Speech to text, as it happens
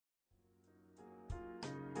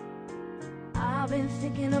been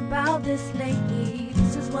thinking about this lately.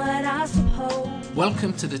 This is what I suppose.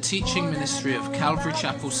 Welcome to the teaching ministry of Calvary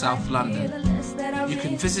Chapel South London. You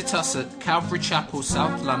can visit us at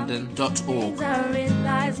calvarychapelsouth.london.org. I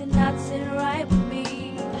realize you're not sitting right with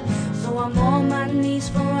me. So I'm on my knees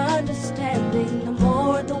for understanding. The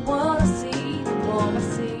more of the world I see, the more I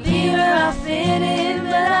see. Here I fit in,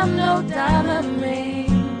 but I'm no diamond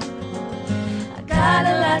ring. I got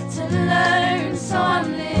a lot to learn, so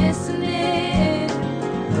I'm listening.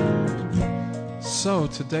 So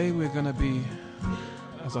today we're going to be,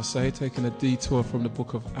 as I say, taking a detour from the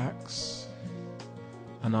book of Acts.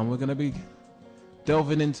 And we're going to be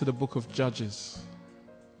delving into the book of Judges.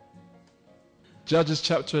 Judges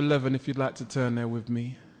chapter 11, if you'd like to turn there with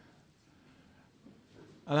me.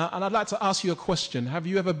 And I'd like to ask you a question. Have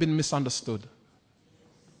you ever been misunderstood?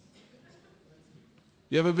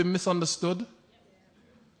 You ever been misunderstood?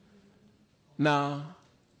 Now,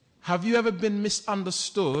 have you ever been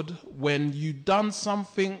misunderstood when you done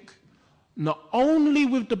something not only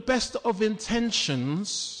with the best of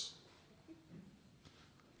intentions,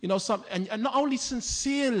 and not only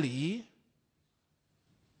sincerely,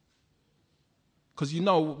 because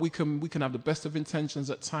we can have the best of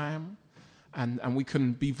intentions at times, and we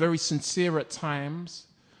can be very sincere at times,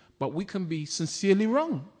 but we can be sincerely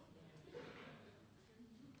wrong.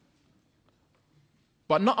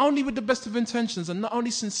 But not only with the best of intentions and not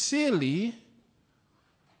only sincerely,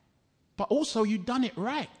 but also you done it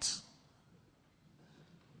right.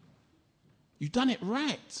 You done it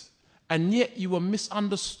right. And yet you were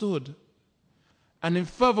misunderstood. And then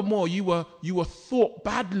furthermore, you were thought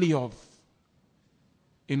badly of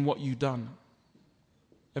in what you done.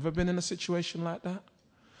 Ever been in a situation like that?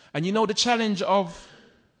 And the challenge of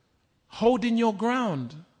holding your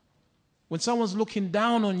ground. When someone's looking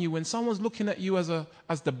down on you, when someone's looking at you as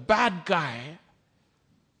the bad guy,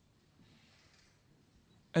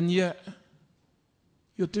 and yet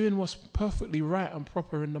you're doing what's perfectly right and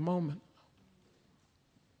proper in the moment.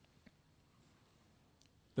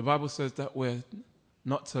 The Bible says that we're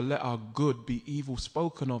not to let our good be evil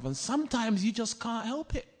spoken of, and sometimes you just can't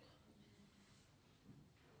help it.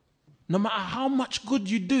 No matter how much good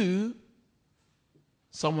you do,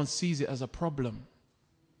 someone sees it as a problem.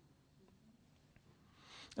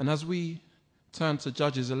 And as we turn to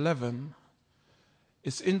Judges 11,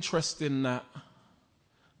 it's interesting that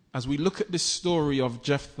as we look at this story of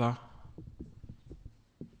Jephthah,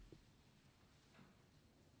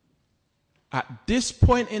 at this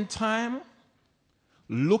point in time,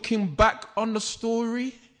 looking back on the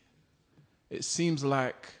story, it seems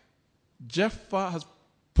like Jephthah has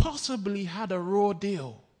possibly had a raw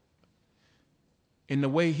deal in the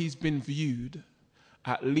way he's been viewed,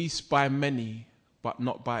 at least by many, but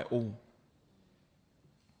not by all.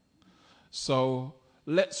 So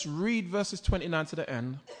let's read verses 29 to the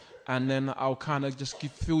end, and then I'll kind of just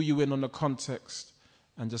fill you in on the context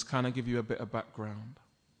and just kind of give you a bit of background.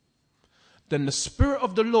 Then the Spirit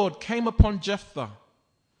of the Lord came upon Jephthah,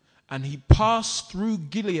 and he passed through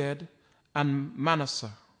Gilead and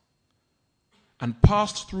Manasseh, and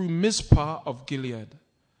passed through Mizpah of Gilead.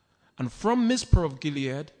 And from Mizpah of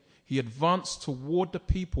Gilead, he advanced toward the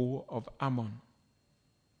people of Ammon.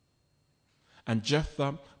 And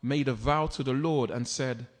Jephthah made a vow to the Lord and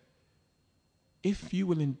said, "If you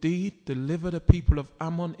will indeed deliver the people of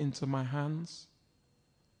Ammon into my hands,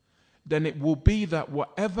 then it will be that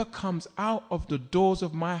whatever comes out of the doors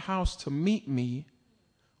of my house to meet me,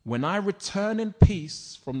 when I return in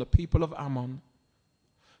peace from the people of Ammon,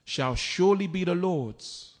 shall surely be the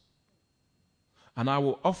Lord's, and I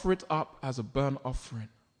will offer it up as a burnt offering."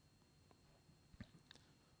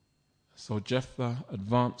 So Jephthah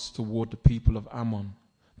advanced toward the people of Ammon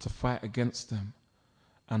to fight against them,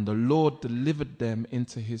 and the Lord delivered them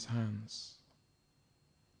into his hands.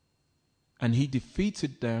 And he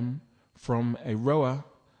defeated them from Aroer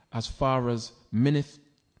as far as Minnith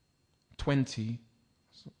 20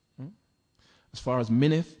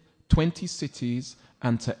 cities,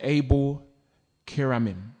 and to Abel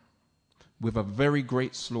Kiramim with a very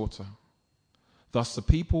great slaughter. Thus the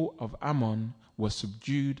people of Ammon were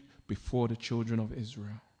subdued before the children of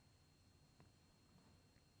Israel.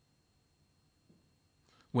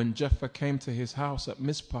 When Jephthah came to his house at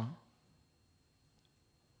Mizpah,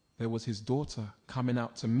 there was his daughter coming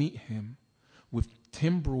out to meet him with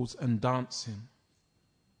timbrels and dancing.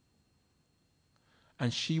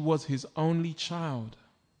 And she was his only child.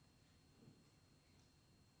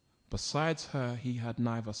 Besides her, he had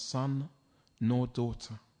neither son nor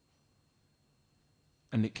daughter.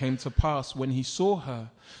 And it came to pass when he saw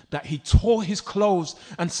her that he tore his clothes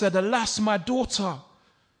and said, "Alas, my daughter,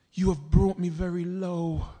 you have brought me very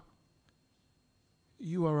low.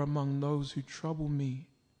 you are among those who trouble me.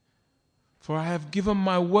 For I have given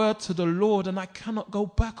my word to the Lord, and I cannot go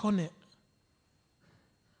back on it.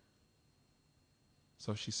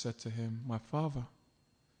 So she said to him, my father,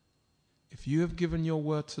 if you have given your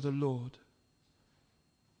word to the Lord,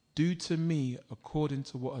 do to me according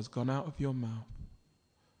to what has gone out of your mouth.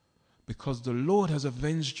 Because the Lord has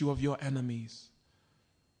avenged you of your enemies,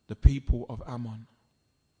 the people of Ammon.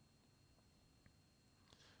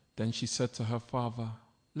 Then she said to her father,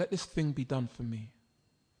 let this thing be done for me.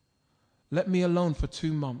 Let me alone for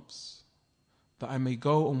 2 months, that I may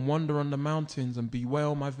go and wander on the mountains and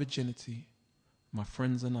bewail my virginity, my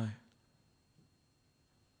friends and I.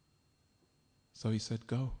 So he said,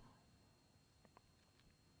 go.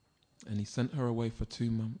 And he sent her away for 2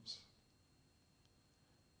 months.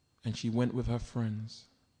 And she went with her friends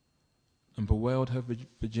and bewailed her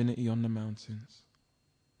virginity on the mountains.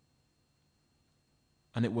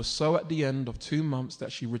 And it was so at the end of 2 months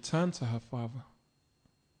that she returned to her father.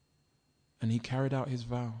 And he carried out his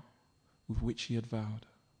vow with which he had vowed.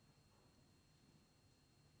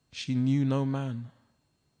 She knew no man.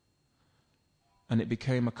 And it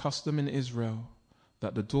became a custom in Israel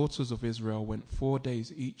that the daughters of Israel went 4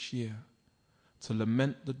 days each year to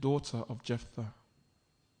lament the daughter of Jephthah,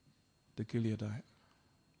 the Gileadite.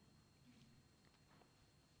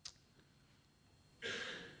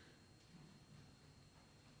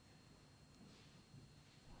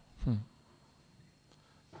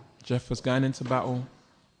 Jephthah's going into battle.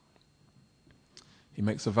 He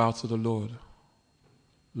makes a vow to the Lord.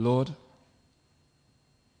 Lord,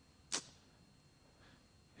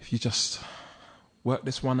 if you just work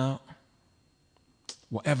this one out,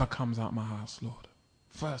 whatever comes out my house, Lord,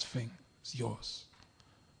 first thing is yours.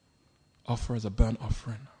 Offer as a burnt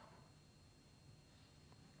offering.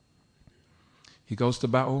 He goes to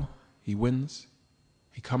battle. He wins.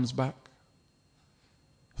 He comes back.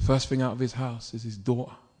 First thing out of his house is his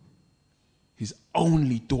daughter. His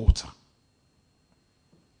only daughter.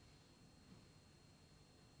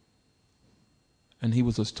 And he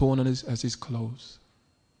was as torn as his clothes.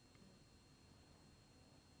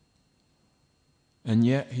 And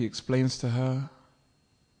yet he explains to her,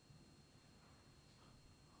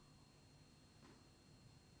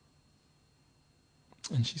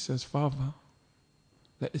 and she says, Father,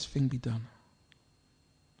 let this thing be done.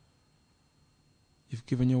 You've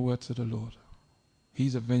given your word to the Lord.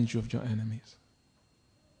 He's avenged you of your enemies.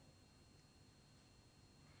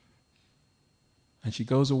 And she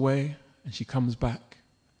goes away and she comes back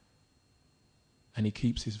and he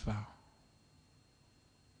keeps his vow.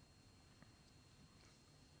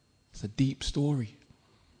 It's a deep story.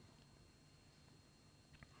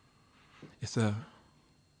 It's an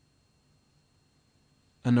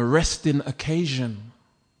arresting occasion.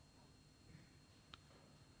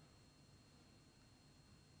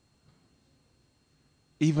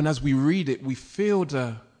 Even as we read it, we feel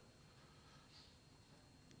the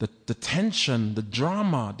tension, the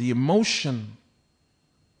drama, the emotion.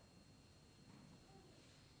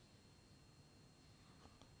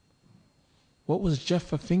 What was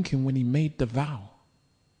Jephthah thinking when he made the vow?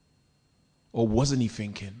 Or wasn't he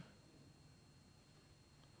thinking?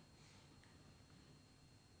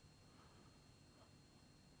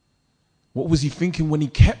 What was he thinking when he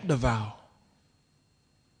kept the vow?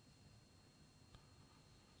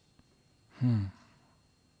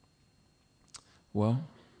 Well,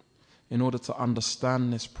 in order to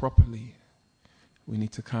understand this properly, we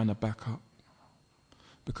need to kind of back up.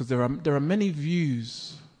 Because there are many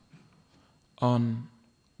views on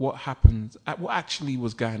what happened, what actually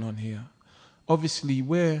was going on here. Obviously,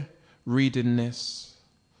 we're reading this,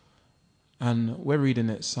 and we're reading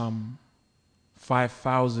it some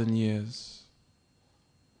 5,000 years.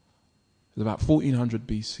 It's about 1400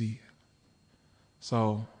 BC.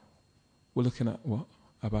 So we're looking at what?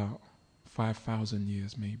 About 5,000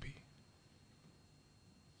 years maybe.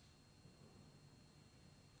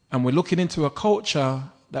 And we're looking into a culture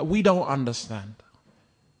that we don't understand.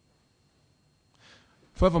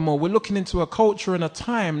 Furthermore, we're looking into a culture and a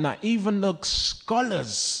time that even the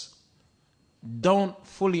scholars don't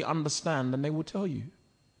fully understand, and they will tell you.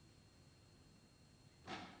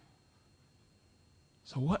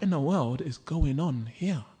 So what in the world is going on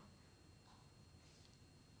here?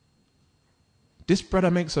 This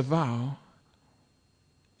brother makes a vow,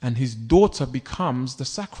 and his daughter becomes the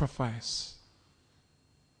sacrifice.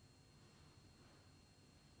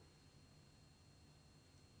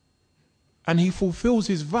 And he fulfills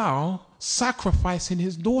his vow, sacrificing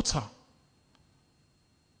his daughter.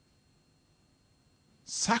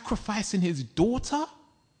 Sacrificing his daughter?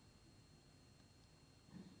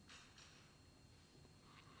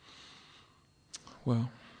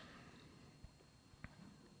 Well,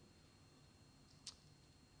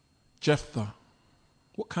 Jephthah,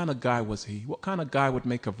 what kind of guy was he? What kind of guy would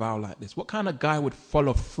make a vow like this? What kind of guy would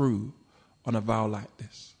follow through on a vow like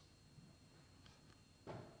this?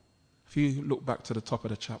 If you look back to the top of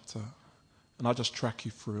the chapter, and I'll just track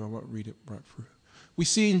you through, I won't read it right through. We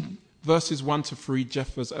see in verses 1 to 3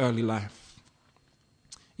 Jephthah's early life.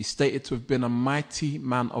 He's stated to have been a mighty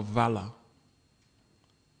man of valor.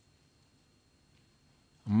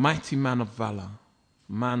 A mighty man of valor,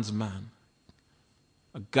 man's man.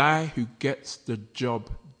 A guy who gets the job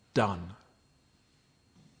done.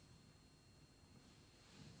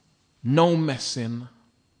 No messing,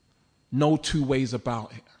 no two ways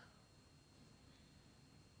about it.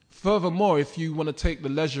 Furthermore, if you want to take the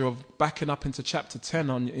leisure of backing up into chapter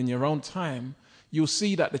 10 in your own time, you'll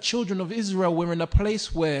see that the children of Israel were in a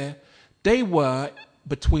place where they were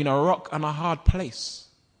between a rock and a hard place.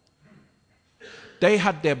 They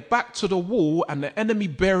had their back to the wall and the enemy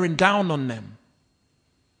bearing down on them.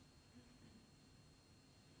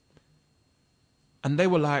 And they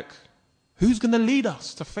were like, who's going to lead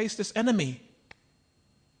us to face this enemy?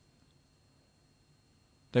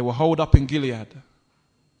 They were holed up in Gilead.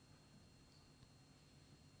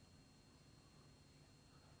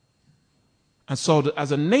 And so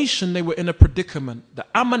as a nation, they were in a predicament. The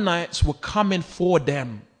Ammonites were coming for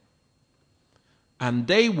them. And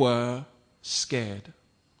they were scared,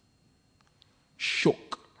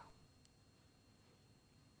 shook.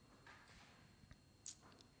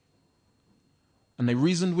 And they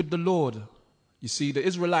reasoned with the Lord. You see, the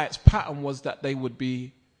Israelites' pattern was that they would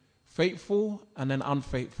be faithful and then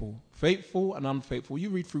unfaithful. Faithful and unfaithful.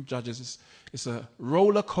 You read through Judges, it's a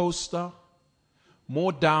roller coaster.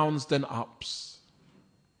 More downs than ups.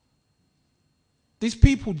 These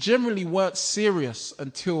people generally weren't serious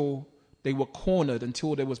until they were cornered,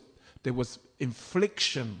 until there was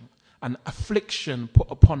infliction and affliction put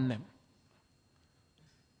upon them.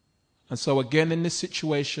 And so again in this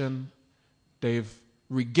situation, they've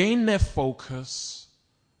regained their focus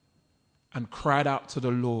and cried out to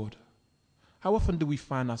the Lord. How often do we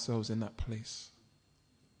find ourselves in that place?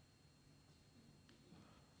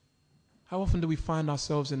 How often do we find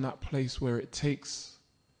ourselves in that place where it takes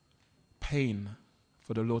pain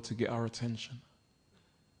for the Lord to get our attention?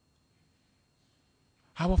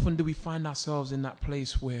 How often do we find ourselves in that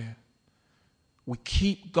place where we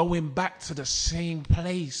keep going back to the same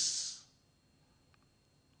place?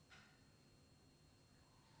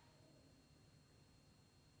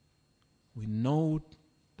 We know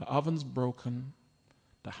the oven's broken,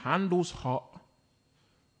 the handle's hot,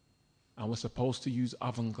 and we're supposed to use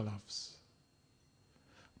oven gloves.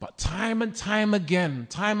 But time and time again,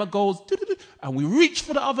 timer goes, and we reach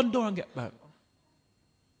for the oven door and get burnt.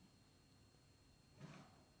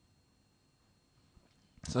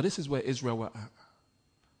 So this is where Israel were at.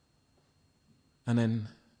 And then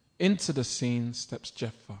into the scene steps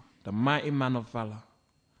Jephthah, the mighty man of valor.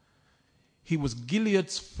 He was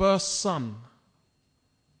Gilead's first son.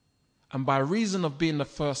 And by reason of being the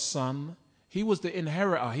first son, he was the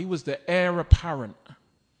inheritor. He was the heir apparent.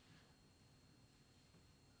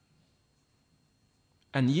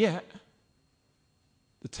 And yet,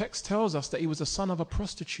 the text tells us that he was the son of a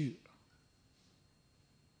prostitute.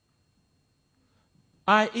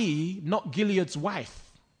 I.e., not Gilead's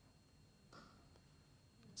wife.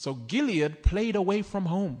 So Gilead played away from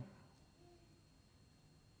home.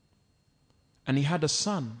 And he had a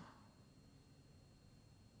son.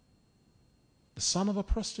 The son of a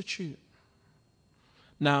prostitute.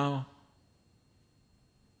 Now,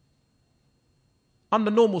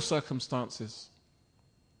 under normal circumstances,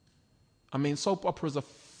 I mean, soap operas are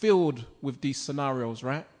filled with these scenarios,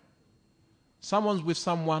 right? Someone's with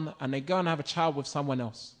someone and they go and have a child with someone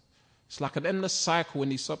else. It's like an endless cycle in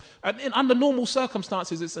these soap. And under normal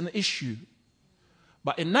circumstances, it's an issue.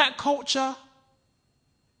 But in that culture,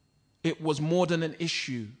 it was more than an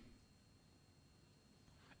issue.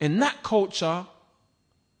 In that culture,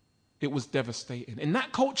 it was devastating. In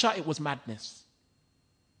that culture, it was madness.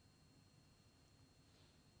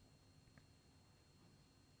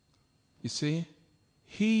 You see,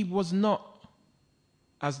 he was not,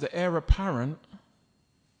 as the heir apparent,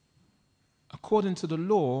 according to the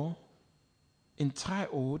law,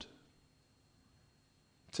 entitled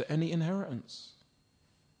to any inheritance.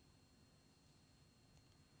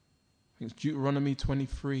 I think it's Deuteronomy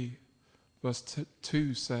 23, verse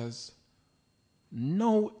 2 says,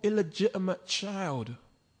 no illegitimate child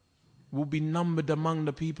will be numbered among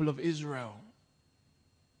the people of Israel.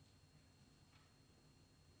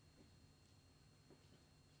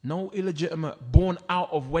 No illegitimate born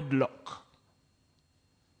out of wedlock.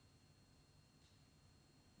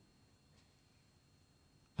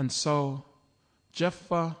 And so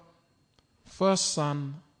Jephthah, first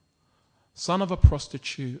son of a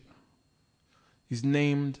prostitute, is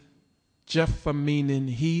named Jephthah, meaning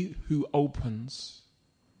he who opens,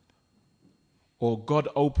 or God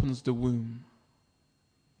opens the womb.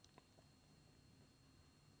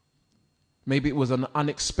 Maybe it was an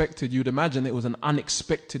unexpected, you'd imagine it was an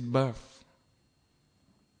unexpected birth.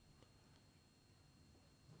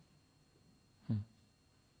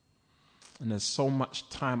 And there's so much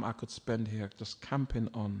time I could spend here just camping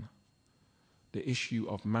on the issue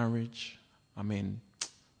of marriage. I mean,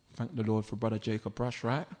 thank the Lord for Brother Jacob Rush,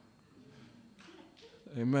 right?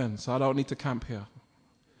 Amen. So I don't need to camp here.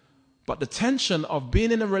 But the tension of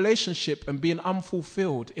being in a relationship and being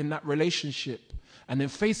unfulfilled in that relationship, and then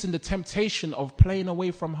facing the temptation of playing away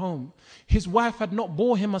from home. His wife had not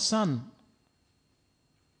bore him a son.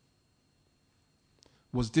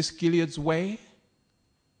 Was this Gilead's way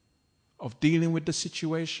of dealing with the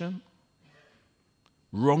situation?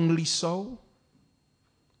 Wrongly so.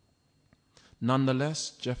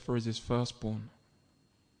 Nonetheless, Jephthah is his firstborn.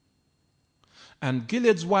 And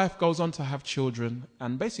Gilead's wife goes on to have children,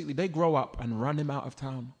 and basically they grow up and run him out of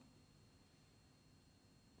town.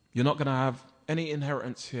 You're not going to have any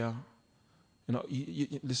inheritance here. You know,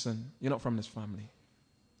 listen, you're not from this family.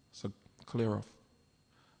 So clear off.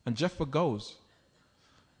 And Jephthah goes.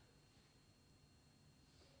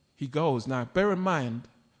 He goes. Now, bear in mind,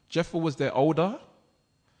 Jephthah was their older,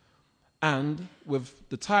 and with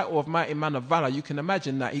the title of mighty man of valor, you can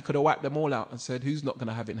imagine that he could have wiped them all out and said, who's not going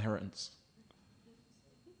to have inheritance?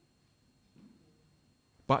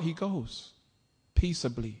 But he goes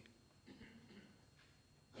peaceably.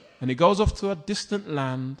 And he goes off to a distant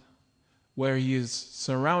land where he is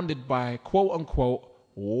surrounded by, quote unquote,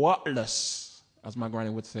 worthless, as my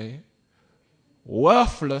granny would say,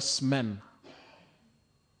 worthless men.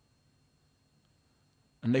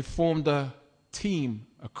 And they formed a team,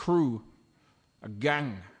 a crew, a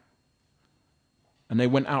gang. And they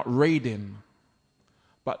went out raiding.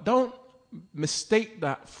 But don't mistake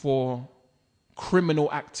that for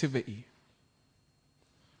criminal activity.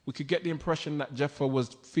 We could get the impression that Jephthah was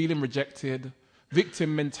feeling rejected,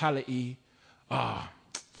 victim mentality.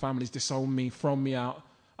 Families disown me, throw me out.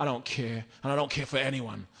 I don't care, and I don't care for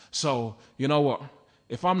anyone. So, you know what?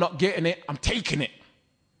 If I'm not getting it, I'm taking it.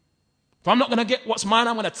 If I'm not going to get what's mine,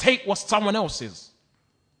 I'm going to take what's someone else's.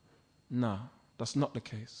 No, that's not the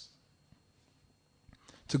case.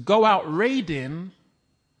 To go out raiding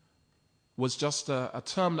was just a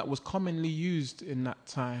term that was commonly used in that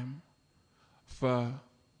time for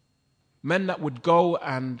men that would go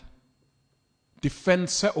and defend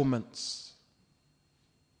settlements.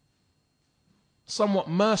 Somewhat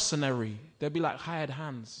mercenary. They'd be like hired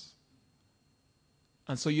hands.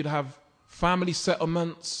 And so you'd have family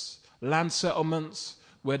settlements, land settlements,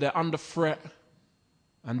 where they're under threat.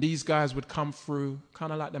 And these guys would come through,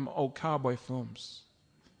 kind of like them old cowboy films.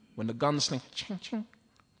 When the gunsling, ching, ching,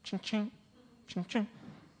 ching, ching, ching, ching.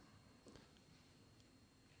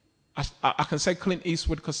 I can say Clint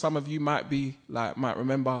Eastwood because some of you might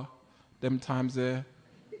remember them times there.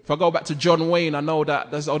 If I go back to John Wayne, I know that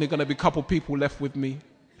there's only going to be a couple people left with me.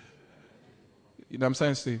 You know what I'm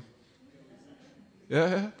saying, Steve?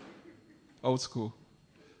 Yeah? Old school.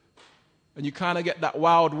 And you kind of get that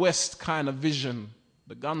Wild West kind of vision.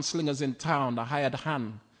 The gunslinger's in town, the hired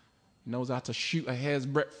hand. He knows how to shoot a hair's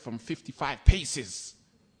breadth from 55 paces.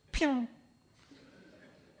 Pew!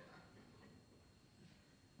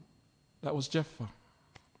 That was Jephthah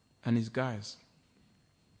and his guys.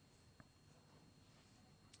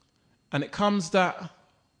 And it comes that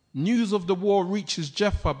news of the war reaches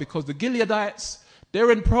Jephthah because the Gileadites,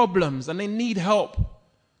 they're in problems and they need help.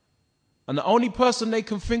 And the only person they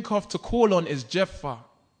can think of to call on is Jephthah,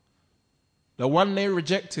 the one they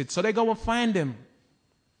rejected. So they go and find him.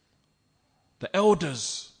 The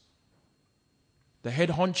elders, the head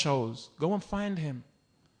honchos, go and find him.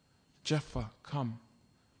 Jephthah, come.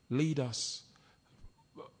 Lead us.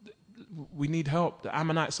 We need help. The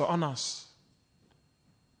Ammonites are on us.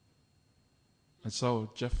 And so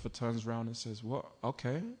Jephthah turns around and says, what?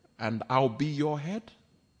 Okay. And I'll be your head?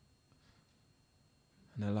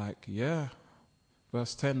 And they're like, yeah.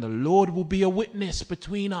 Verse 10, the Lord will be a witness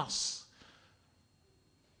between us.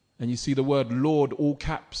 And you see the word Lord, all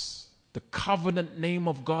caps. The covenant name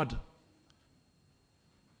of God.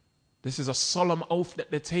 This is a solemn oath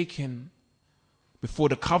that they're taking before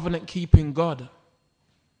the covenant-keeping God.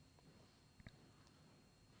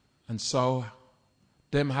 And so,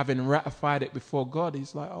 them having ratified it before God,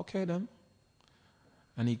 he's like, okay then.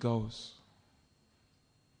 And he goes.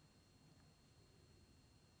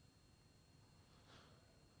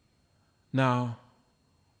 Now,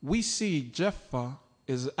 we see Jephthah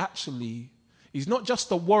is actually, he's not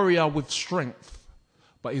just a warrior with strength,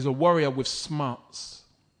 but he's a warrior with smarts.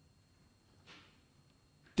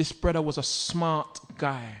 This brother was a smart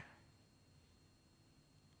guy.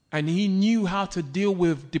 And he knew how to deal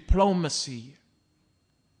with diplomacy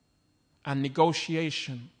and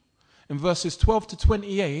negotiation. In verses 12 to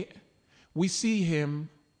 28, we see him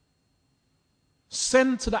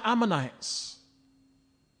send to the Ammonites.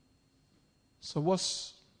 So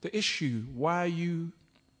what's the issue? Why are you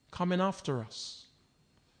coming after us?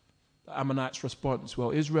 The Ammonites' response,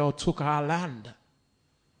 well, Israel took our land.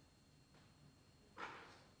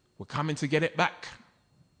 We're coming to get it back.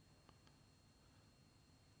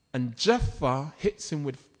 And Jephthah hits them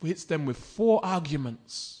with 4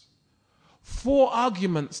 arguments. 4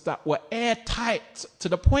 arguments that were airtight to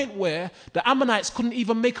the point where the Ammonites couldn't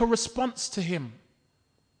even make a response to him.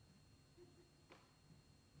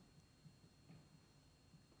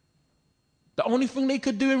 The only thing they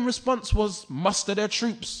could do in response was muster their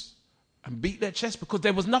troops and beat their chest, because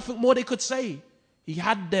there was nothing more they could say. He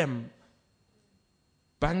had them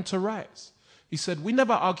banged to rights. He said, we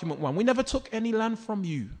never, argument 1, we never took any land from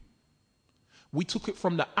you. We took it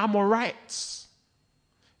from the Amorites.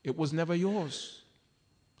 It was never yours.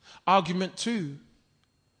 Argument 2,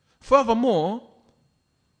 furthermore,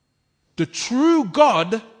 the true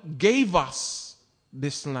God gave us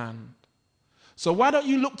this land. So why don't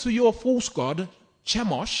you look to your false god,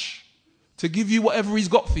 Chemosh, to give you whatever he's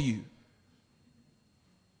got for you?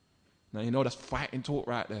 Now, you know that's fighting talk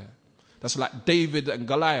right there. That's like David and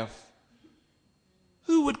Goliath.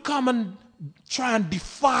 Who would come and try and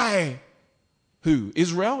defy who?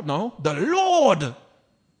 Israel? No, the Lord.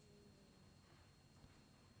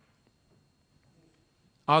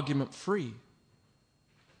 Argument 3.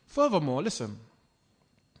 Furthermore, listen,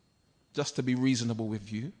 just to be reasonable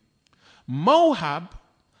with you, Moab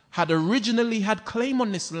had originally had claim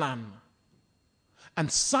on this land,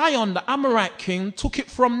 and Sihon, the Amorite king, took it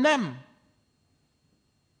from them.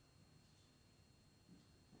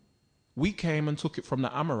 We came and took it from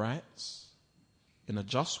the Amorites in a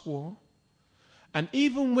just war. And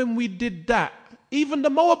even when we did that, even the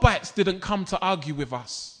Moabites didn't come to argue with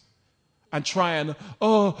us and try and,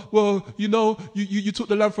 oh, well, you know, you took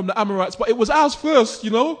the land from the Amorites, but it was ours first,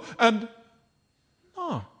 you know, and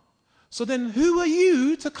no. So then who are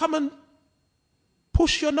you to come and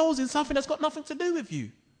push your nose in something that's got nothing to do with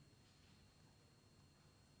you?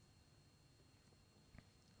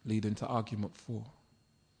 Leading to argument 4.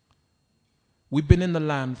 We've been in the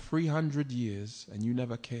land 300 years and you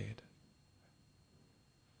never cared.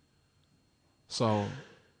 So,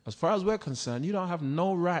 as far as we're concerned, you don't have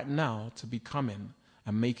no right now to be coming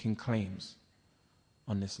and making claims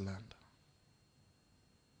on this land.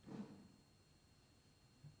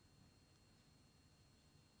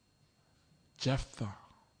 Jephthah,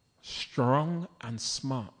 strong and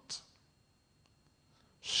smart.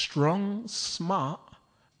 Strong, smart,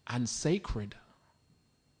 and sacred.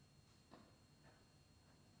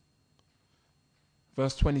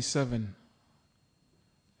 Verse 27,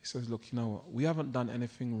 he says, look, you know what? We haven't done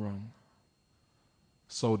anything wrong.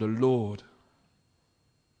 So the Lord,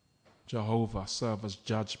 Jehovah, serve as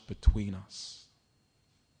judge between us.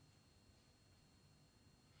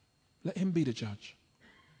 Let him be the judge.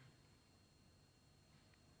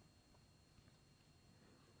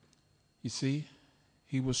 You see,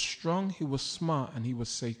 he was strong, he was smart, and he was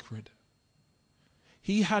sacred.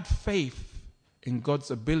 He had faith in God's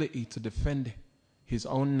ability to defend his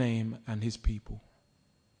own name and his people.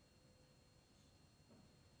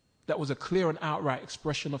 That was a clear and outright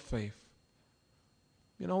expression of faith.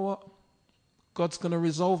 You know what? God's going to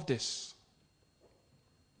resolve this.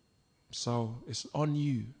 So it's on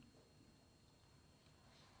you.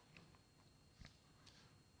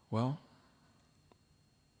 Well,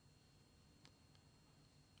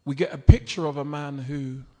 we get a picture of a man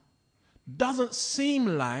who doesn't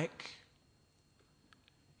seem like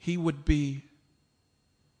he would be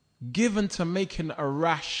given to making a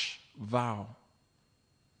rash vow.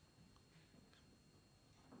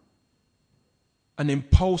 An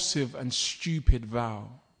impulsive and stupid vow.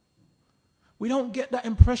 We don't get that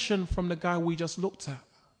impression from the guy we just looked at,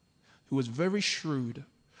 who was very shrewd,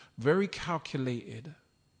 very calculated,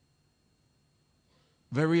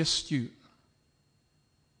 very astute.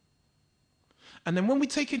 And then when we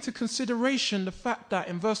take into consideration the fact that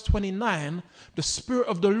in verse 29, the Spirit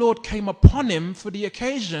of the Lord came upon him for the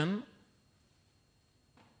occasion,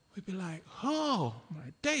 we'd be like, oh,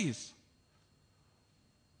 my days.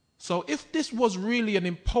 So if this was really an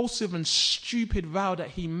impulsive and stupid vow that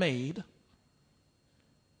he made,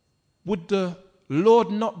 would the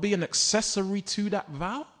Lord not be an accessory to that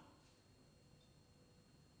vow?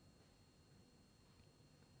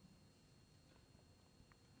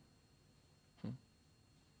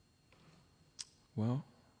 Well,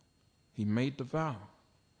 he made the vow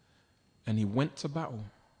and he went to battle.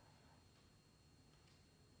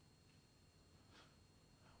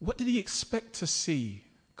 What did he expect to see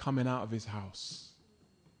coming out of his house?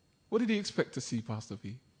 What did he expect to see, Pastor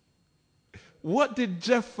V? What did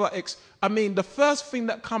Jephthah the first thing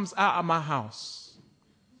that comes out of my house.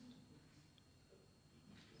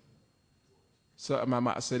 Certain man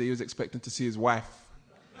might have said he was expecting to see his wife.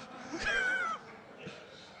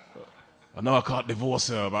 I know I can't divorce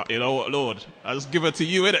her, but you know what, Lord? I'll just give her to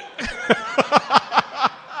you, innit?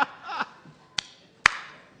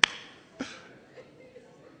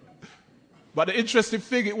 But the interesting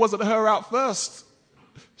thing, it wasn't her out first.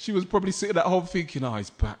 She was probably sitting at home thinking, he's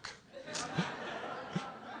back.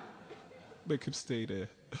 Make him stay there.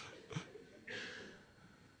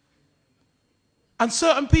 And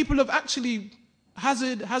certain people have actually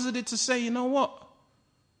hazarded to say, you know what?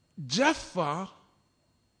 Jephthah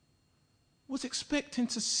was expecting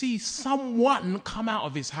to see someone come out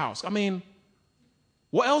of his house. I mean,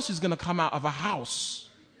 what else is going to come out of a house?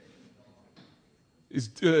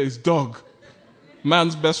 His dog.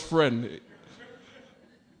 Man's best friend.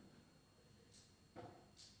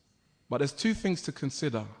 But there's two things to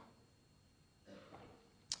consider.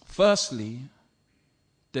 Firstly,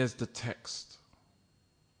 there's the text.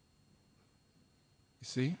 You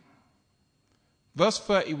see? Verse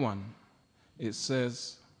 31, it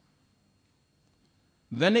says,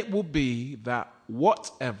 then it will be that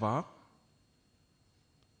whatever,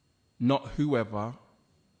 not whoever,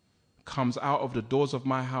 comes out of the doors of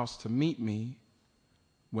my house to meet me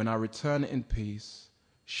when I return in peace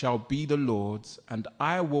shall be the Lord's, and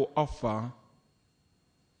I will offer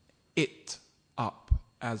it up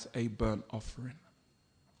as a burnt offering.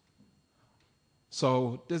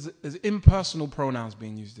 So there's impersonal pronouns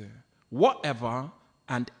being used there. Whatever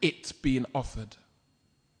and it being offered.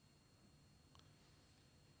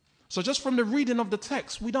 So just from the reading of the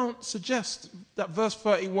text, we don't suggest that verse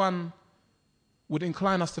 31 would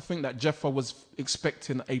incline us to think that Jephthah was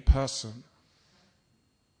expecting a person.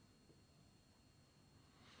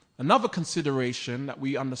 Another consideration that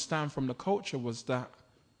we understand from the culture was that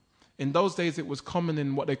in those days it was common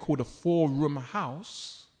in what they called a 4-room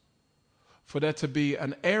house for there to be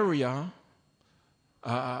an area,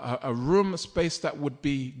 a room space that would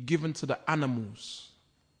be given to the animals.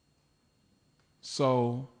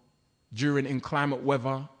 So during inclement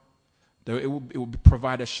weather, it would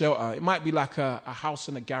provide a shelter. It might be like a house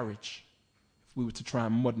in a garage, if we were to try a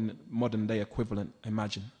modern day equivalent,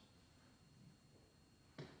 imagine.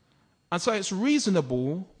 And so it's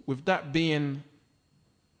reasonable, with that being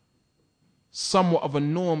somewhat of a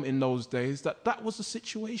norm in those days, that was the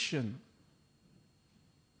situation.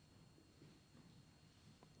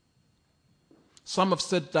 Some have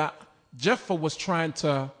said that Jephthah was trying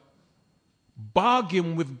to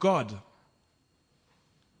bargain with God.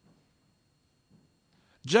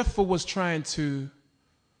 Jephthah was trying to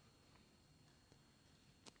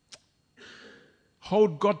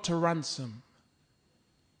hold God to ransom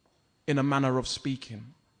in a manner of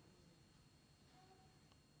speaking.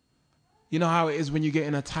 You know how it is when you get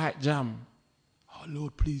in a tight jam. Oh,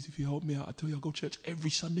 Lord, please, if you help me out, I tell you, I go to church every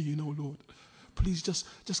Sunday, you know, Lord. Please, just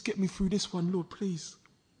get me through this one, Lord, please.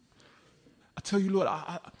 I tell you, Lord,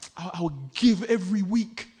 I will give every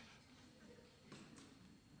week.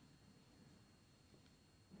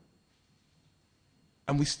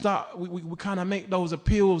 And we kind of make those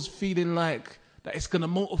appeals feeling like that it's going to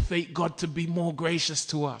motivate God to be more gracious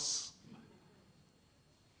to us.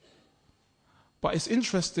 But it's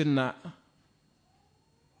interesting that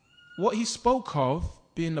what he spoke of,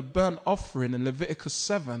 being the burnt offering in Leviticus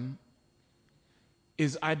 7,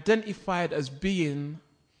 is identified as being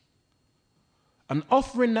an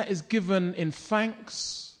offering that is given in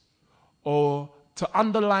thanks or to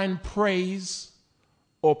underline praise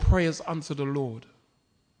or prayers unto the Lord.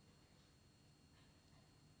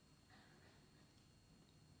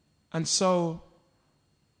 And so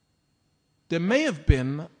there may have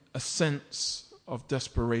been a sense of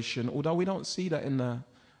desperation, although we don't see that in the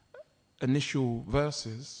initial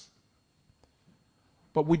verses.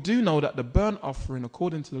 But we do know that the burnt offering,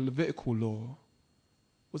 according to the Levitical law,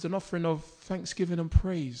 was an offering of thanksgiving and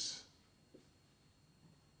praise.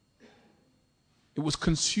 It was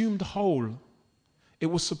consumed whole. It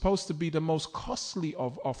was supposed to be the most costly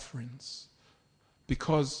of offerings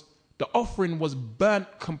because the offering was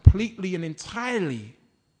burnt completely and entirely.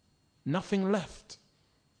 Nothing left.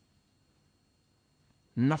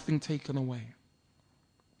 Nothing taken away.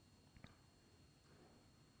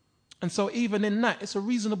 And so even in that, it's a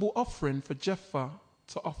reasonable offering for Jephthah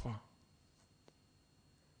to offer.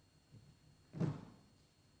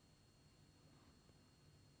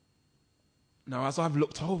 Now, as I've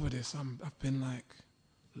looked over this, I've been like,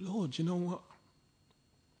 Lord, you know what?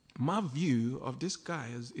 My view of this guy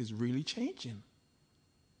is really changing.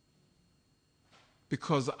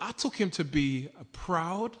 Because I took him to be a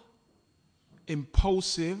proud,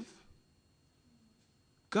 impulsive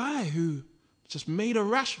guy who just made a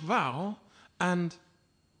rash vow and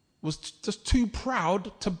was just too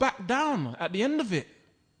proud to back down at the end of it.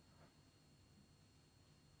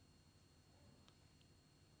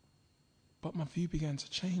 But my view began to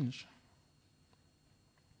change.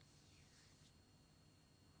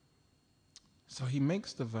 So he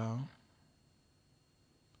makes the vow,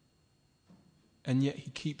 and yet he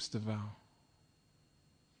keeps the vow.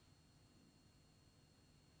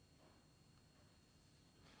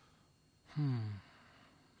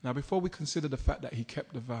 Now, before we consider the fact that he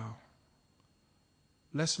kept the vow,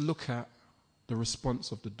 let's look at the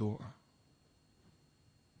response of the daughter.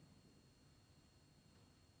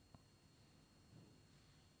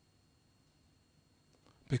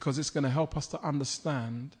 Because it's going to help us to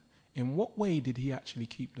understand in what way did he actually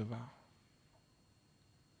keep the vow.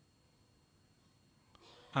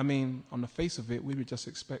 I mean, on the face of it, we would just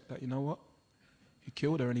expect that, you know what? He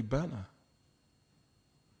killed her and he burnt her.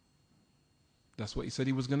 That's what he said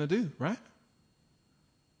he was going to do, right?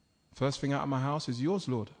 First thing out of my house is yours,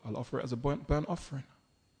 Lord. I'll offer it as a burnt offering.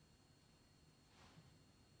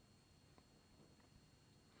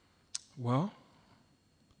 Well,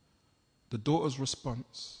 the daughter's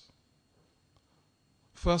response.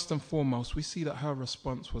 First and foremost, we see that her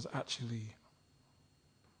response was actually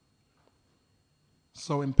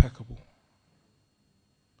so impeccable.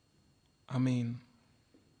 I mean,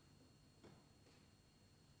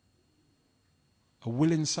 a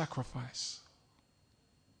willing sacrifice.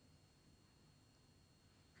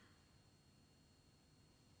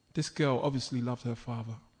 This girl obviously loved her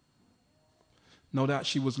father. No doubt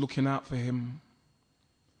she was looking out for him,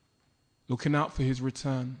 looking out for his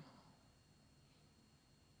return.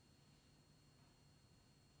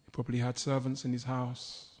 He probably had servants in his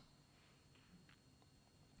house,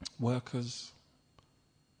 workers,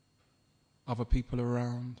 other people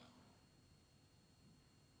around.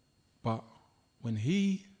 But when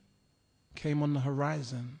he came on the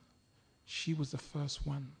horizon, she was the first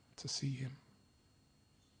one to see him.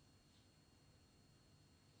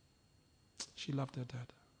 She loved her dad.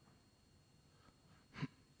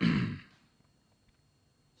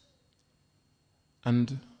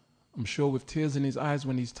 And I'm sure with tears in his eyes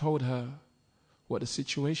when he's told her what the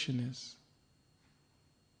situation is.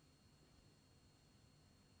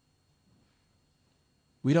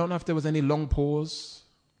 We don't know if there was any long pause.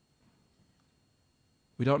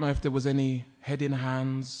 We don't know if there was any head in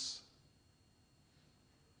hands.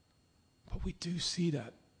 But we do see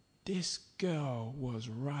that this girl was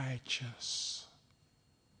righteous.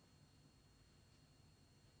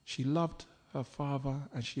 She loved her father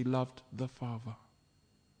and she loved the father.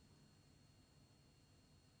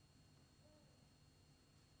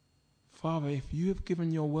 Father, if you have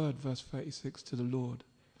given your word, verse 36, to the Lord,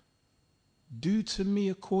 do to me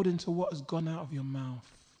according to what has gone out of your mouth.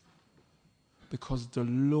 Because the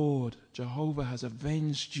Lord, Jehovah, has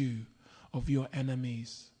avenged you of your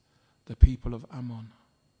enemies, the people of Ammon.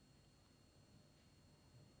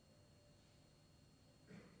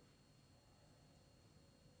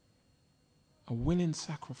 A willing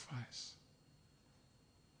sacrifice.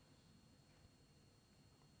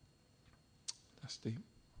 That's deep.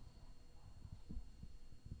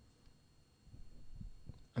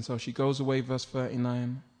 And so she goes away, verse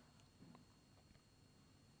 39.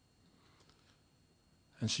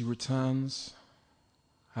 And she returns,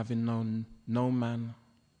 having known no man.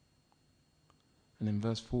 And in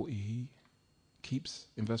verse 40,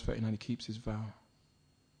 in verse 39, he keeps his vow.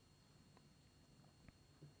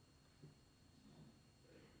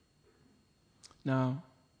 Now,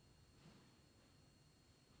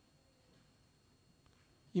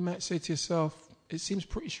 you might say to yourself, it seems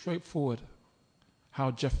pretty straightforward how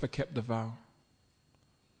Jephthah kept the vow.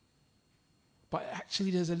 But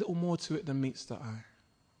actually there's a little more to it than meets the eye.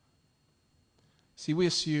 See, we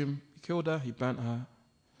assume he killed her, he burnt her.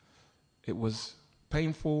 It was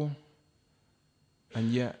painful,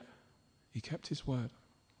 and yet he kept his word.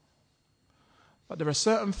 But there are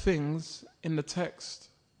certain things in the text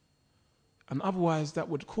and otherwise that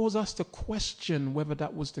would cause us to question whether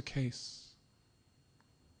that was the case.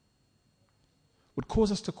 Would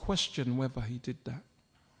cause us to question whether he did that.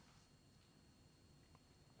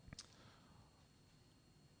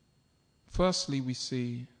 Firstly, we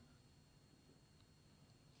see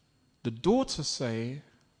The daughter say,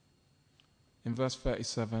 in verse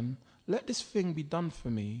 37, let this thing be done for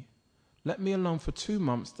me. Let me alone for 2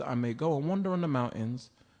 months that I may go and wander on the mountains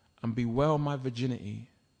and bewail my virginity,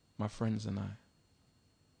 my friends and I.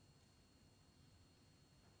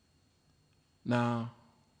 Now,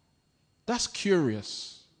 that's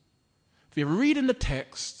curious. If you're reading the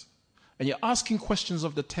text and you're asking questions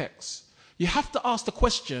of the text, you have to ask the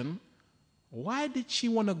question, why did she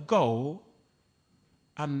want to go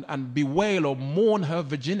and bewail or mourn her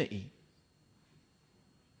virginity?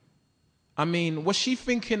 I mean, was she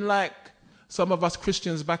thinking like some of us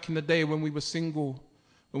Christians back in the day when we were single,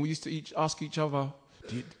 when we used to ask each other,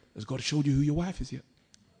 has God showed you who your wife is yet?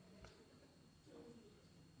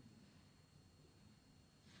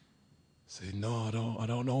 Say, no, I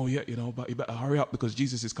don't know yet, but you better hurry up because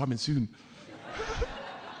Jesus is coming soon.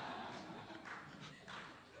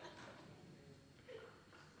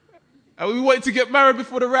 And we wanted to get married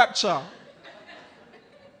before the rapture.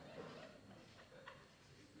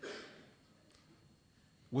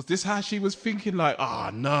 Was this how she was thinking? Like,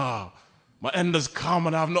 nah, my end has come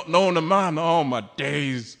and I've not known a man. Oh, my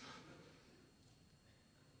days.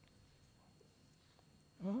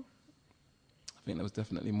 Well, I think there was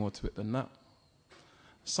definitely more to it than that.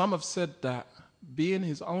 Some have said that being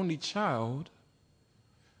his only child,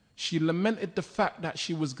 she lamented the fact that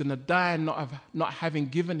she was going to die and not having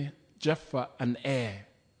given Jephthah an heir.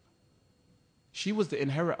 She was the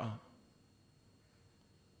inheritor.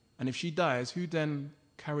 And if she dies, who then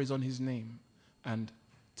carries on his name and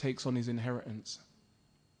takes on his inheritance?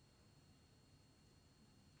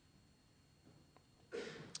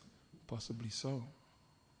 Possibly so.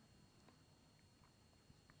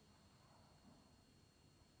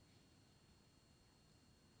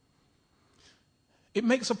 It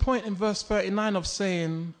makes a point in verse 39 of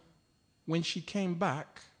saying, when she came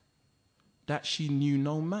back, that she knew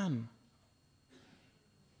no man.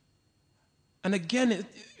 And again,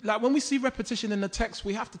 like when we see repetition in the text,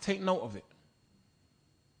 we have to take note of it.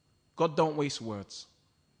 God don't waste words.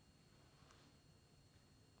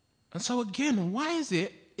 And so again, why is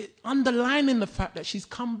it underlining the fact that she's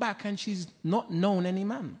come back and she's not known any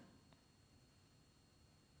man?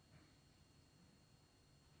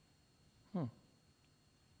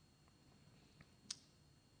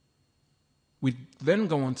 We then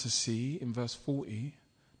go on to see in verse 40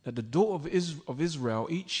 that the daughter of Israel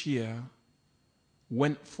each year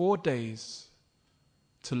went 4 days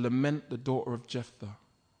to lament the daughter of Jephthah.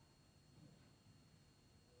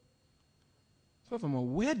 Furthermore,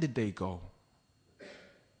 where did they go?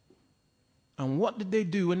 And what did they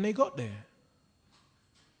do when they got there?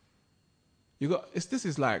 This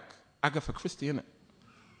is like Agatha Christie, isn't it?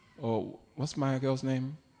 Or what's my girl's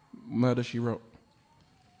name? Murder, She Wrote.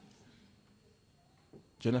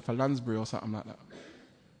 Jennifer Lansbury or something like that.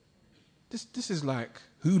 This is like,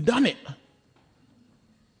 who done it?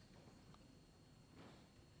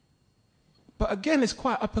 But again, it's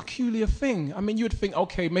quite a peculiar thing. I mean, you'd think,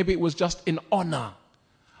 okay, maybe it was just in honor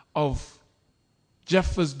of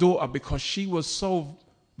Jephthah's daughter because she was so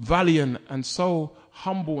valiant and so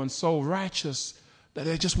humble and so righteous that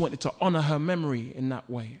they just wanted to honor her memory in that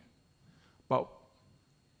way. But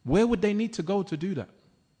where would they need to go to do that?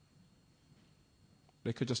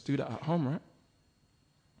 They could just do that at home, right?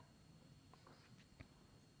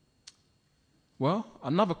 Well,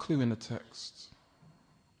 another clue in the text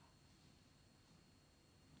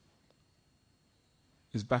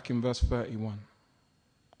is back in verse 31.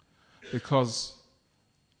 Because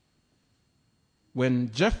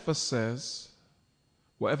when Jephthah says,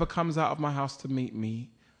 whatever comes out of my house to meet me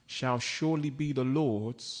shall surely be the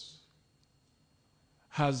Lord's,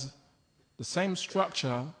 has the same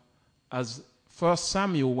structure as 1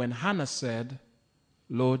 Samuel when Hannah said,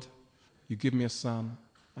 Lord, you give me a son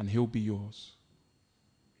and he'll be yours.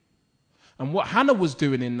 And what Hannah was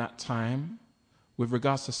doing in that time with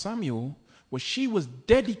regards to Samuel was she was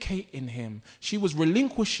dedicating him. She was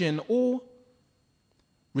relinquishing all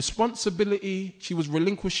responsibility. She was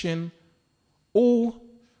relinquishing all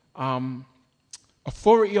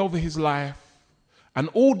authority over his life and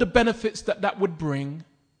all the benefits that would bring,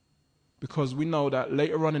 because we know that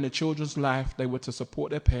later on in the children's life, they were to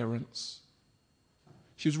support their parents.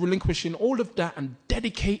 She was relinquishing all of that and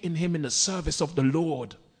dedicating him in the service of the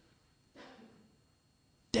Lord.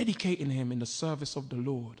 Dedicating him in the service of the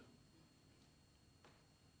Lord.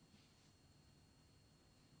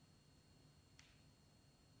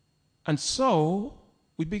 And so,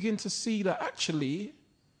 we begin to see that actually,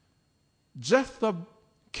 Jephthah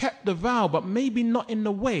kept the vow, but maybe not in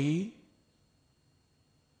the way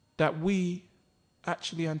that we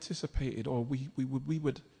actually anticipated or we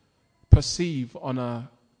would perceive on a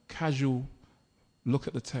casual look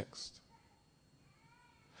at the text.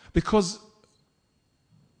 Because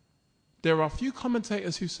there are a few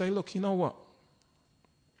commentators who say, look, you know what?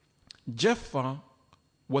 Jephthah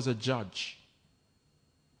was a judge.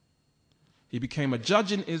 He became a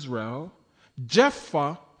judge in Israel.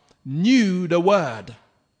 Jephthah knew the word.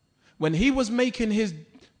 When he was making his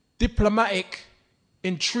diplomatic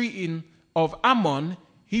entreating of Ammon,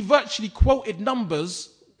 he virtually quoted numbers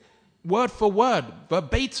word for word,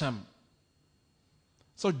 verbatim.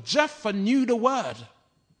 So Jephthah knew the word.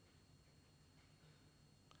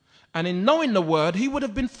 And in knowing the word, he would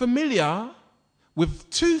have been familiar with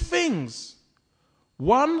two things.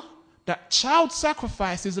 One, that child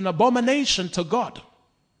sacrifice is an abomination to God.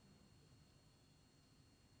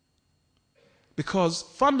 Because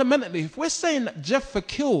fundamentally, if we're saying that Jephthah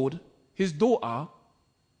killed his daughter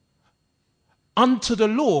unto the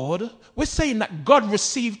Lord, we're saying that God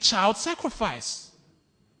received child sacrifice.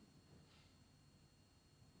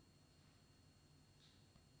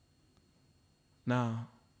 Now,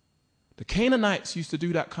 the Canaanites used to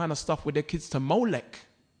do that kind of stuff with their kids to Molech.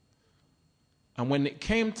 And when it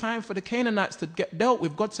came time for the Canaanites to get dealt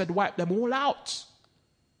with, God said, wipe them all out.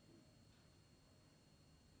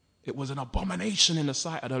 It was an abomination in the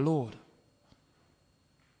sight of the Lord.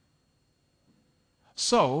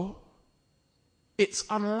 So, it's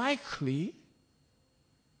unlikely,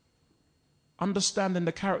 understanding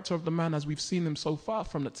the character of the man as we've seen him so far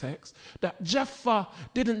from the text, that Jephthah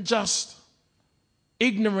didn't just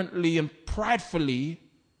ignorantly and pridefully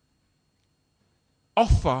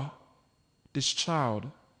offer this child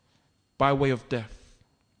by way of death.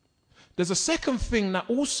 There's a second thing that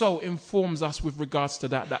also informs us with regards to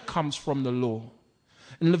that comes from the law.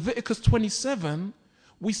 In Leviticus 27,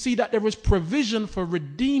 we see that there is provision for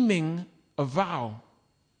redeeming a vow.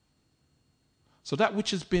 So that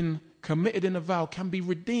which has been committed in a vow can be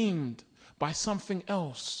redeemed by something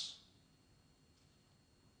else.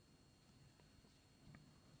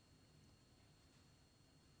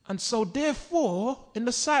 And so therefore, in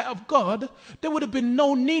the sight of God, there would have been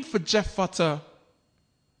no need for Jephthah to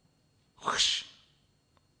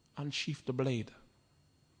unsheath the blade.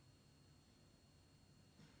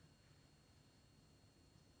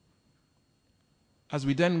 As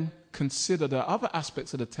we then consider the other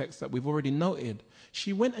aspects of the text that we've already noted,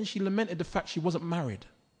 she went and she lamented the fact she wasn't married.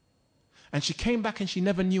 And she came back and she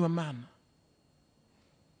never knew a man.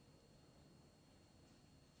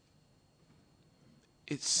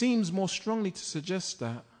 It seems more strongly to suggest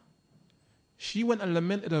that she went and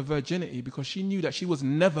lamented her virginity because she knew that she was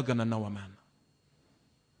never going to know a man.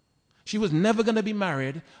 She was never going to be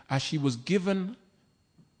married, as she was given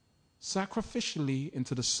sacrificially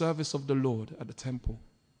into the service of the Lord at the temple,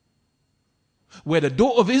 where the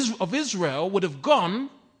daughter of Israel would have gone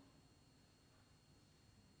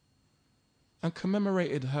and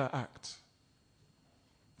commemorated her act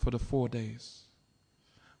for the 4 days,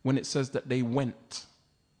 when it says that they went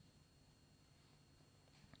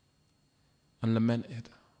and lamented.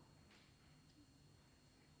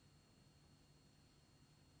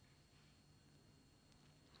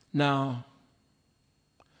 Now,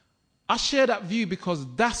 I share that view because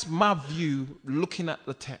that's my view looking at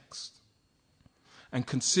the text and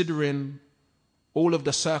considering all of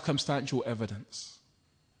the circumstantial evidence.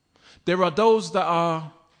 There are those that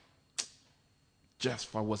are,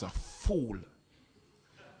 Jephthah was a fool.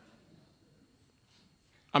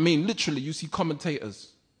 I mean, literally, you see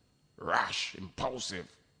commentators, rash, impulsive,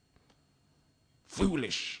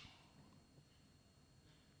 foolish.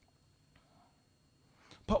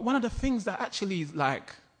 But one of the things that actually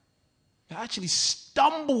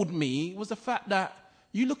stumbled me was the fact that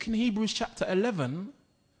you look in Hebrews chapter 11,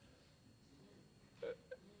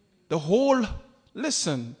 the whole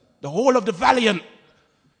of the valiant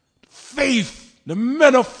faith, the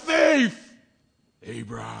men of faith,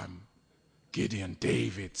 Abraham, Gideon,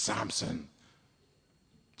 David, Samson,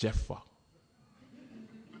 Jephthah.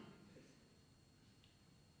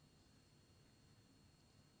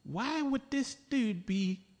 Why would this dude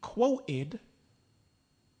be quoted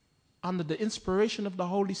under the inspiration of the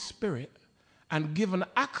Holy Spirit and given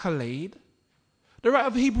accolade? The writer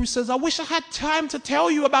of Hebrews says, I wish I had time to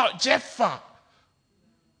tell you about Jephthah,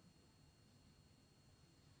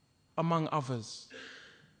 among others.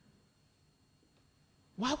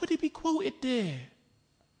 Why would he be quoted there?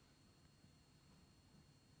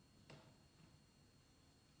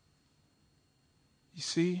 You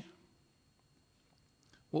see,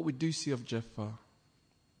 what we do see of Jephthah,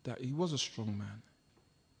 that he was a strong man.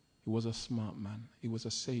 He was a smart man. He was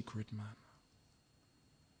a sacred man.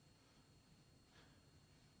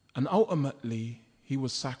 And ultimately, he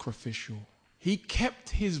was sacrificial. He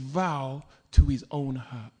kept his vow to his own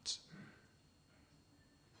hurt.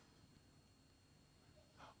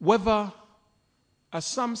 Whether, as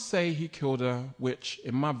some say, he killed her, which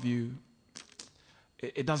in my view,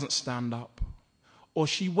 it doesn't stand up, or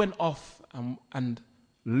she went off and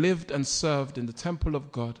lived and served in the temple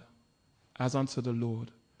of God as unto the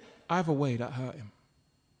Lord, either way that hurt him.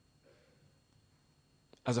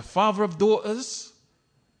 As a father of daughters,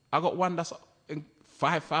 I got one that's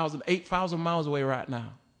 5,000, 8,000 miles away right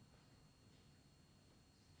now.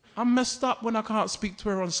 I'm messed up when I can't speak to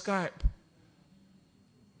her on Skype.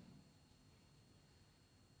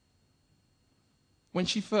 When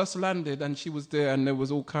she first landed and she was there and there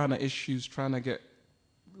was all kind of issues trying to get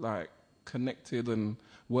connected and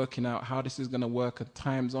working out how this is going to work at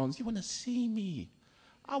time zones. You want to see me?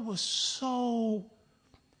 I was so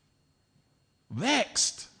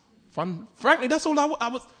vexed. Frankly, that's all I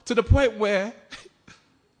was, to the point where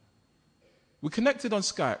we connected on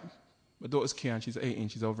Skype. My daughter's Kian, she's 18,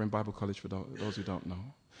 she's over in Bible college for those who don't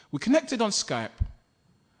know. We connected on Skype,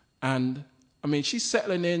 and she's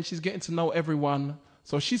settling in, she's getting to know everyone,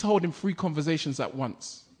 so she's holding 3 conversations at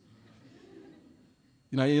once.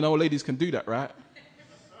 You know, ladies can do that, right?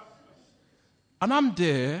 And I'm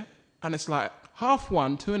there, and it's like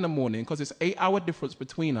 1:30, 2 in the morning, because it's 8-hour difference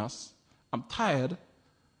between us. I'm tired,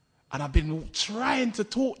 and I've been trying to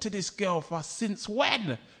talk to this girl since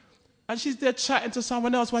when? And she's there chatting to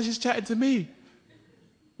someone else while she's chatting to me.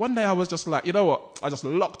 One day I was just like, you know what? I just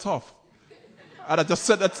locked off. And I just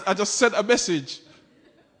sent a message.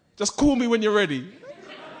 Just call me when you're ready.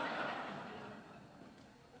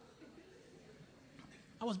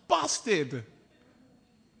 I was busted.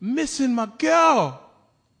 Missing my girl.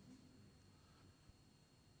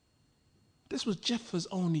 This was Jephthah's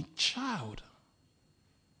only child.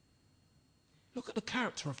 Look at the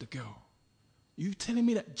character of the girl. You telling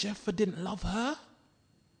me that Jephthah didn't love her?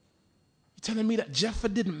 You telling me that Jephthah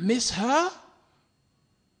didn't miss her?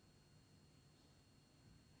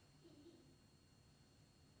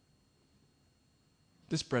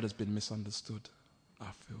 This bread has been misunderstood,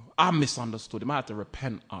 I feel. I misunderstood him. I had to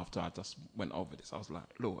repent after I just went over this. I was like,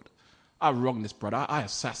 Lord, I wronged this brother. I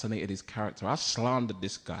assassinated his character. I slandered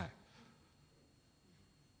this guy.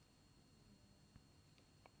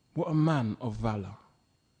 What a man of valor.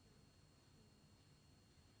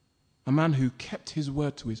 A man who kept his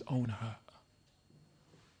word to his own hurt.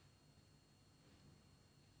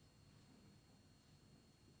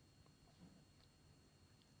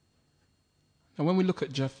 And when we look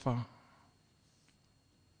at Jephthah,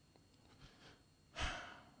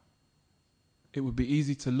 it would be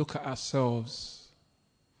easy to look at ourselves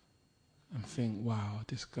and think, wow,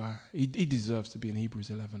 this guy, he deserves to be in Hebrews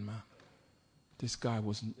 11, man. This guy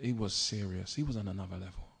was serious. He was on another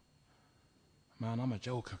level. Man, I'm a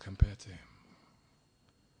joker compared to him.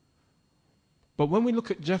 But when we look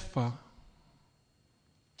at Jephthah,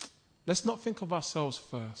 let's not think of ourselves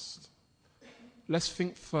first. Let's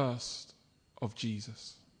think first of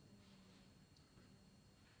Jesus.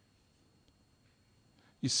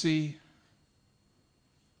 You see,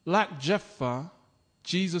 like Jephthah,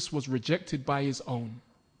 Jesus was rejected by his own.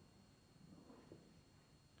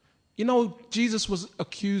 You know, Jesus was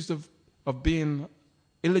accused of being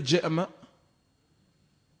illegitimate.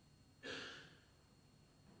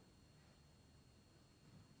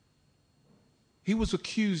 He was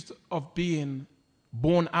accused of being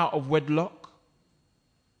born out of wedlock.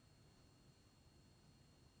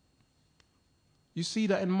 You see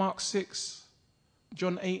that in Mark 6,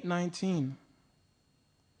 John 8:19.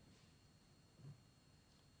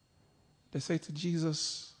 They say to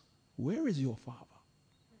Jesus, where is your father?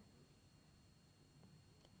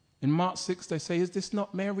 In Mark 6, they say, is this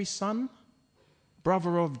not Mary's son?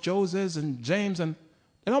 Brother of Joseph and James? And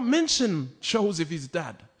they don't mention Joseph, his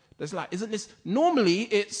dad. It's like, isn't this, normally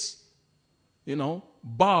it's,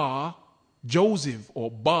 Bar Joseph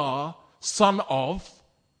or Bar son of,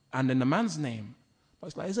 and then the man's name. But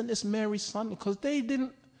it's like, isn't this Mary's son? Because they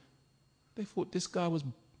thought this guy was,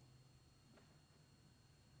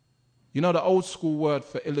 the old school word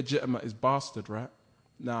for illegitimate is bastard, right?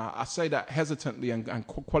 Now, I say that hesitantly and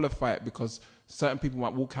qualify it because certain people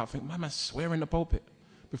might walk out and think, man, swear in the pulpit.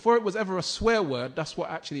 Before it was ever a swear word, that's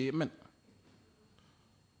what actually it meant.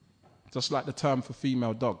 Just like the term for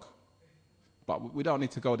female dog. But we don't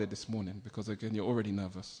need to go there this morning because, again, you're already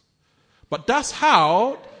nervous. But that's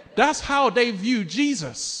how they view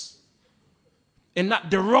Jesus, in that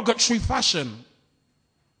derogatory fashion.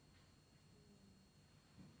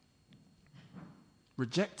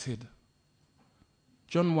 Rejected.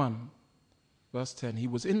 John 1, verse 10, he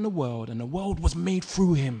was in the world and the world was made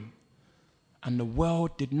through him. and the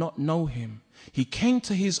world did not know him. He came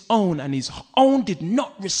to his own, and his own did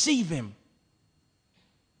not receive him.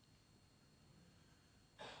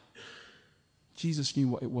 Jesus knew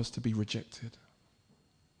what it was to be rejected.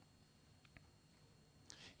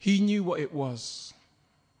 He knew what it was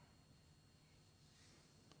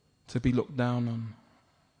to be looked down on.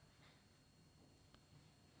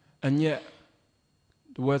 And yet,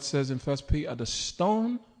 the word says in 1 Peter, the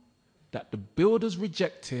stone that the builders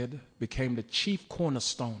rejected became the chief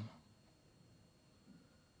cornerstone.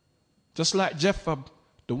 Just like Jephthah,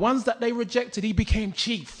 the ones that they rejected, he became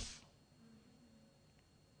chief.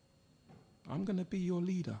 I'm going to be your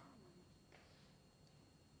leader.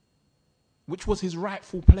 Which was his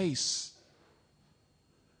rightful place.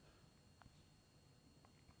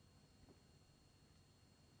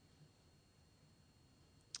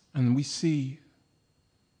 And we see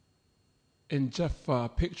in Jephthah a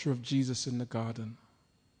picture of Jesus in the garden.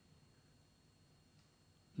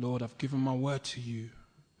 Lord, I've given my word to you.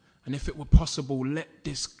 And if it were possible, let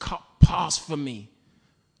this cup pass for me.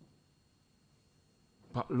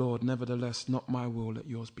 But Lord, nevertheless, not my will, let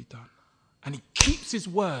yours be done. And he keeps his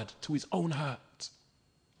word to his own hurt.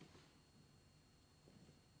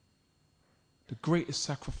 The greatest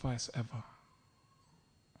sacrifice ever.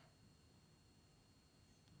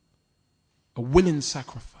 A willing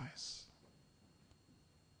sacrifice.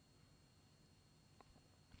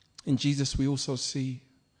 In Jesus we also see,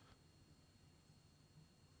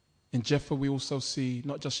 in Jephthah we also see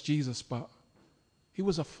not just Jesus, but he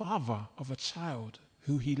was a father of a child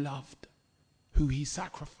who he loved, who he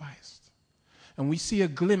sacrificed. And we see a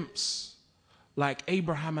glimpse, like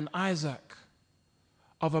Abraham and Isaac,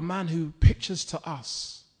 of a man who pictures to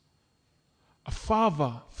us a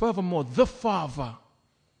father, furthermore, the father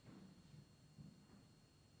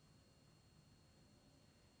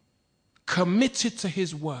committed to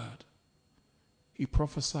his word. He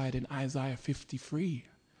prophesied in Isaiah 53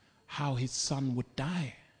 how his son would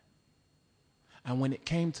die. And when it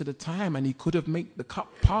came to the time and he could have made the cup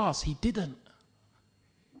pass, he didn't.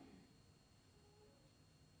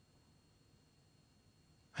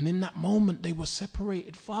 And in that moment they were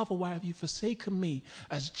separated. Father, why have you forsaken me?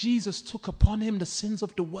 As Jesus took upon him the sins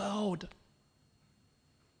of the world.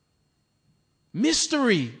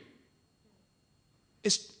 Mystery.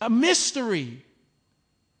 It's a mystery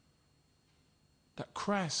that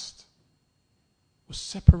Christ was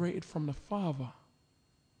separated from the Father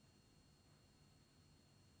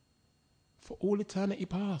for all eternity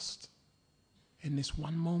past in this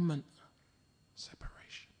one moment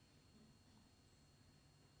separation.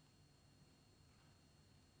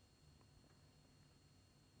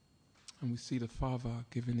 And we see the Father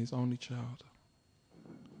giving his only child,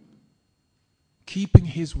 keeping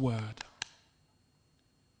his word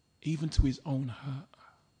even to his own hurt.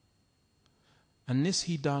 And this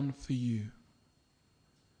he done for you.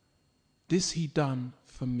 This he done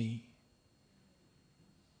for me.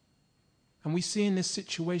 And we see in this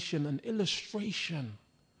situation an illustration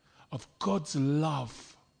of God's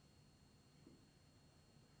love.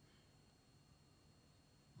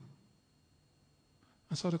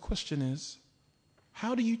 And so the question is,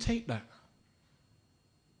 how do you take that?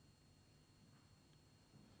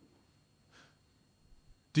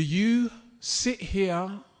 Do you sit here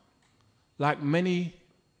like many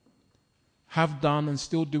have done and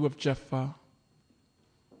still do with Jephthah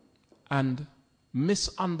and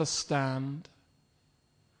misunderstand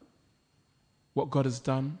what God has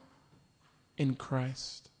done in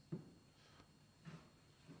Christ?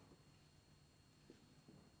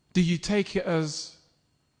 Do you take it as,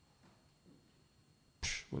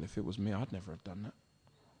 well, if it was me, I'd never have done that?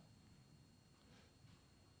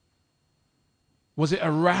 Was it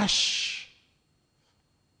a rash,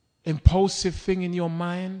 impulsive thing in your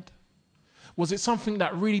mind? Was it something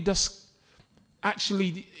that really just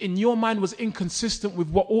actually in your mind was inconsistent with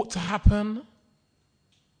what ought to happen?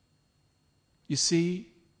 You see,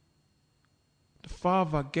 the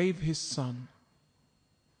Father gave his Son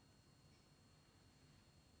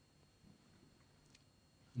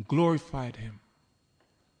and glorified him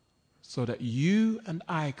so that you and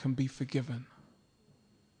I can be forgiven.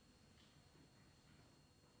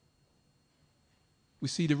 We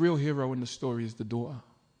see the real hero in the story is the daughter.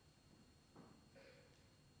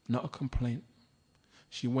 Not a complaint.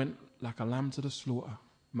 She went like a lamb to the slaughter,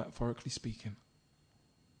 metaphorically speaking.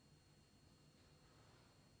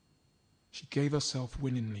 She gave herself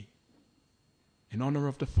willingly in honor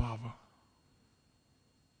of the Father.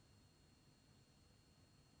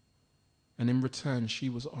 And in return, she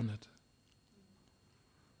was honored.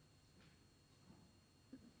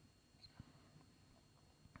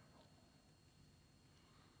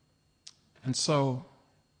 And so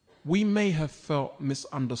we may have felt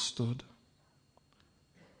misunderstood.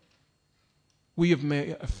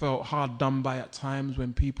 May have felt hard done by at times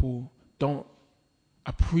when people don't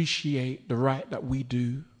appreciate the right that we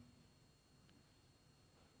do.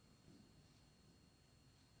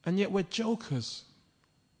 And yet we're jokers.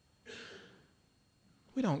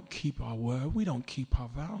 We don't keep our word. We don't keep our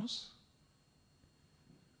vows.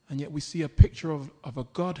 And yet we see a picture of a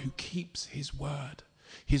God who keeps his word.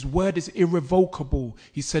 His word is irrevocable.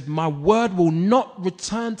 He said, my word will not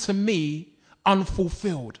return to me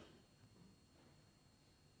unfulfilled.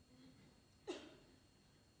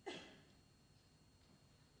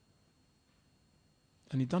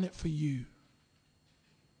 And he done it for you.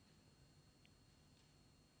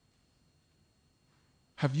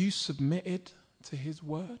 Have you submitted to his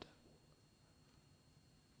word?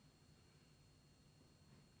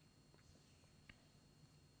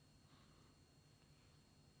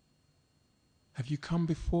 Have you come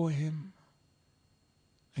before him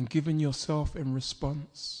and given yourself in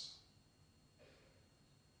response?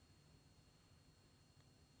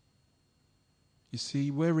 You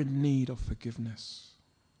see, we're in need of forgiveness.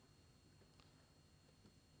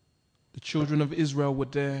 The children of Israel were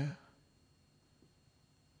there,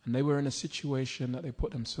 and they were in a situation that they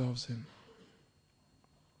put themselves in.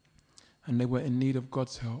 And they were in need of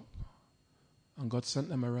God's help, and God sent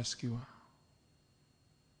them a rescuer.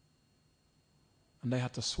 And they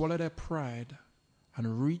had to swallow their pride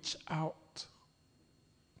and reach out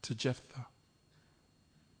to Jephthah.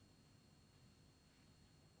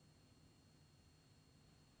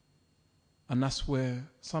 And that's where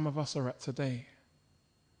some of us are at today.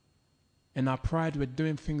 In our pride, we're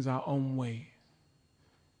doing things our own way.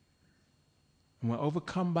 And we're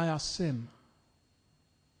overcome by our sin.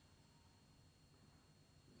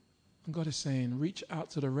 And God is saying, reach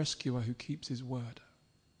out to the rescuer who keeps his word.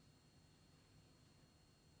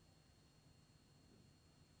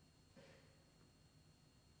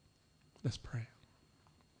 Let's pray.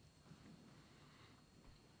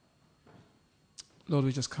 Lord,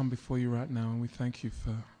 we just come before you right now and we thank you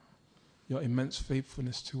for your immense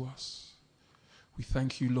faithfulness to us. We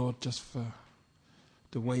thank you, Lord, just for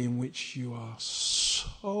the way in which you are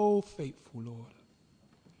so faithful, Lord.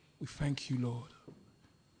 We thank you, Lord.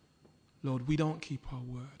 Lord, we don't keep our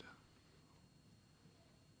word.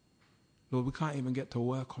 Lord, we can't even get to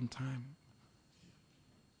work on time,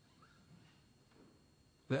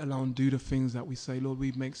 let alone do the things that we say. Lord,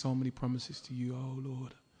 we make so many promises to you. Oh,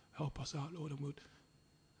 Lord, help us out, Lord.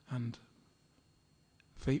 And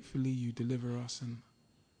faithfully you deliver us, and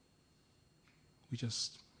we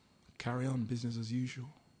just carry on business as usual.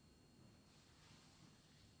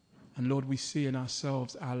 And Lord, we see in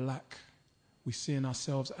ourselves our lack. We see in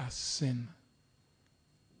ourselves our sin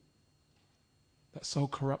that so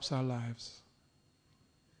corrupts our lives.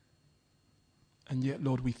 And yet,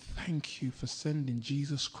 Lord, we thank you for sending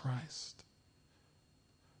Jesus Christ,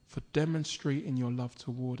 for demonstrating your love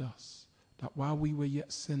toward us, that while we were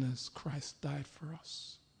yet sinners, Christ died for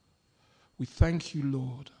us. We thank you,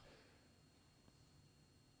 Lord.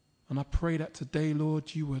 And I pray that today,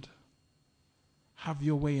 Lord, you would have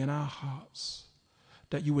your way in our hearts,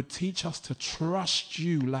 that you would teach us to trust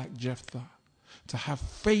you like Jephthah, to have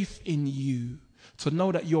faith in you, to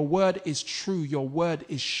know that your word is true, your word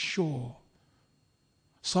is sure.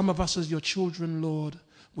 Some of us as your children, Lord,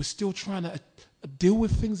 we're still trying to deal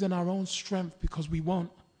with things in our own strength because we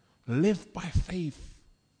won't live by faith.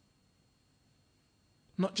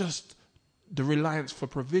 Not just the reliance for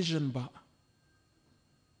provision, but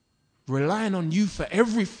relying on you for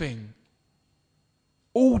everything.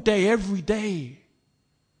 All day, every day.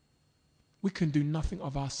 We can do nothing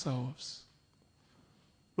of ourselves.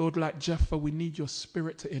 Lord, like Jephthah, we need your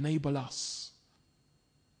spirit to enable us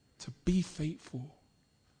to be faithful.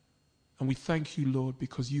 And we thank you, Lord,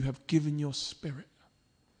 because you have given your spirit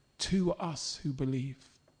to us who believe.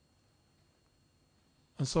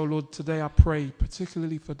 And so, Lord, today I pray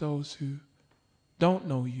particularly for those who don't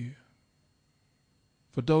know you,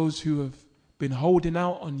 for those who have been holding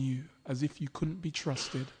out on you as if you couldn't be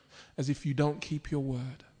trusted, as if you don't keep your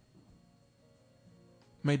word.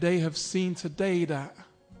 May they have seen today that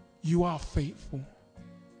you are faithful.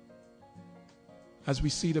 As we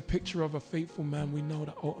see the picture of a faithful man, we know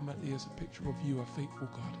that ultimately is a picture of you, a faithful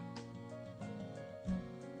God.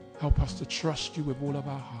 Help us to trust you with all of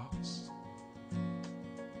our hearts,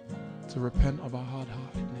 to repent of our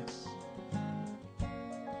hard-heartedness,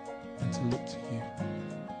 and to look to you.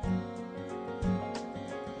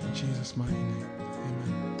 In Jesus' mighty name,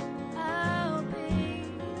 amen.